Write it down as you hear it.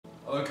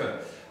Okay,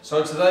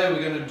 so today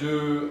we're going to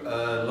do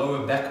a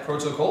lower back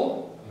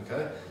protocol.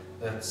 Okay,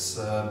 that's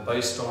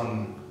based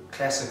on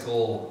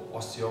classical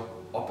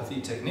osteopathy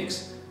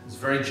techniques. It's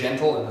very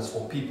gentle and it's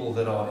for people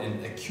that are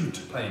in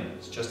acute pain.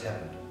 It's just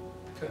happened.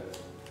 Okay.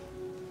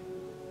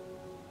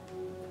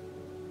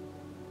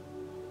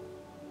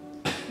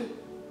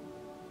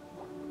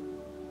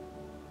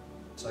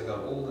 Take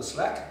out all the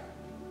slack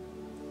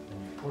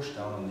and you push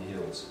down on the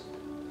heels.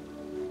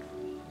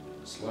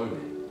 Slowly.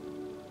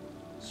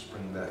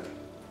 Spring back.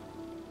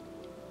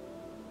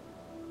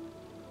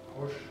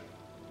 Push.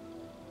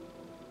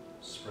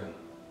 Spring.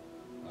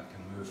 I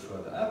can move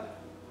further up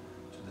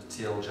to the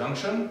TL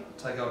junction.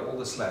 Take out all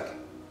the slack.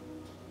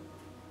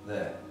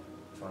 There.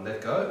 If I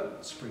let go,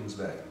 it springs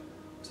back.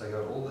 Take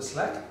out all the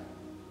slack.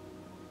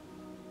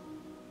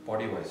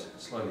 Body weight.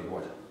 Slowly.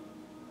 What?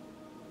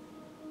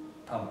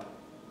 Pump.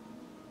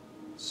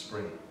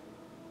 Spring.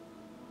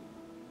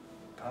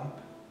 Pump.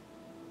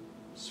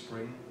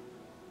 Spring.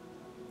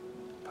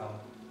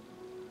 Pump.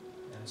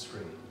 And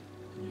spring.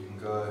 And you can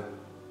go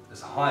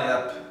as high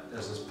up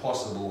as is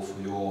possible for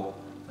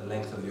the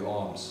length of your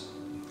arms.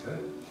 Okay.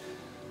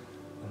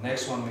 The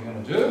next one we're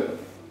going to do,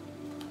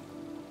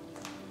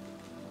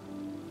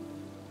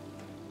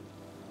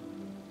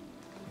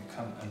 you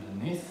come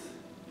underneath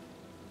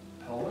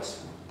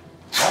pelvis.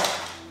 Up.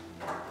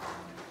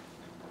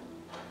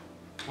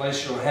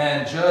 Place your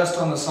hand just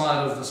on the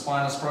side of the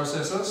spinous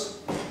processes.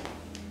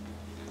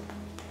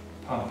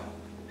 Pump.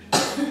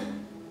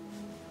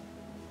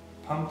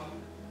 Pump.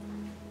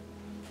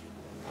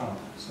 Pump.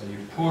 So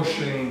you're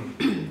pushing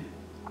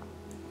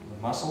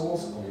the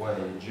muscles away,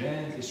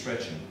 gently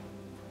stretching.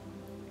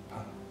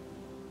 Pump.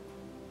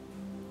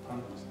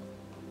 Pump.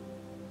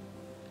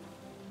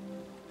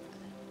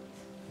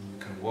 You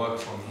can work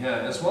from here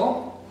as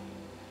well.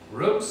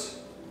 Ribs.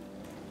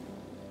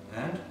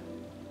 And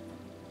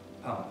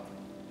pump.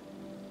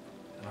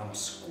 And I'm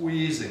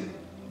squeezing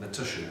the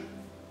tissue.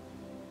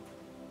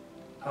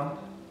 Pump.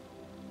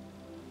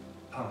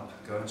 Pump.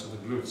 Go into the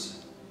glutes.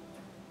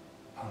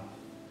 Pump.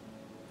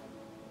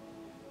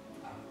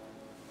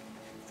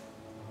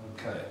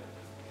 Okay.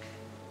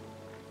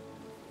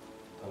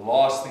 The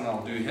last thing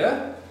I'll do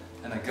here,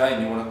 and again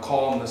you want to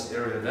calm this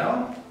area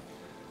down.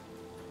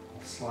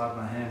 I'll slide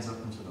my hands up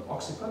into the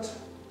occiput.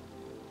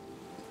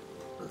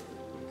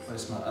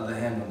 Place my other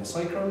hand on the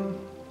sacrum.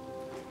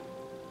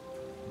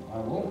 And I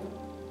will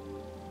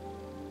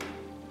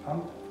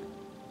pump,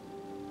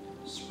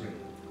 spring,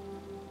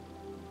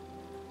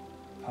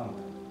 pump,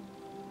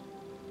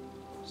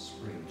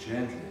 spring,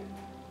 gently,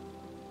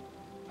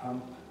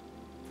 pump,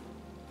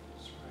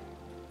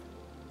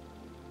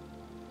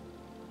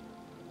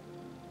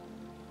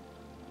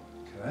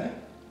 okay.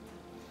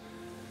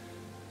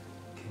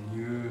 Can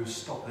you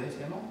stop there,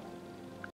 Emma?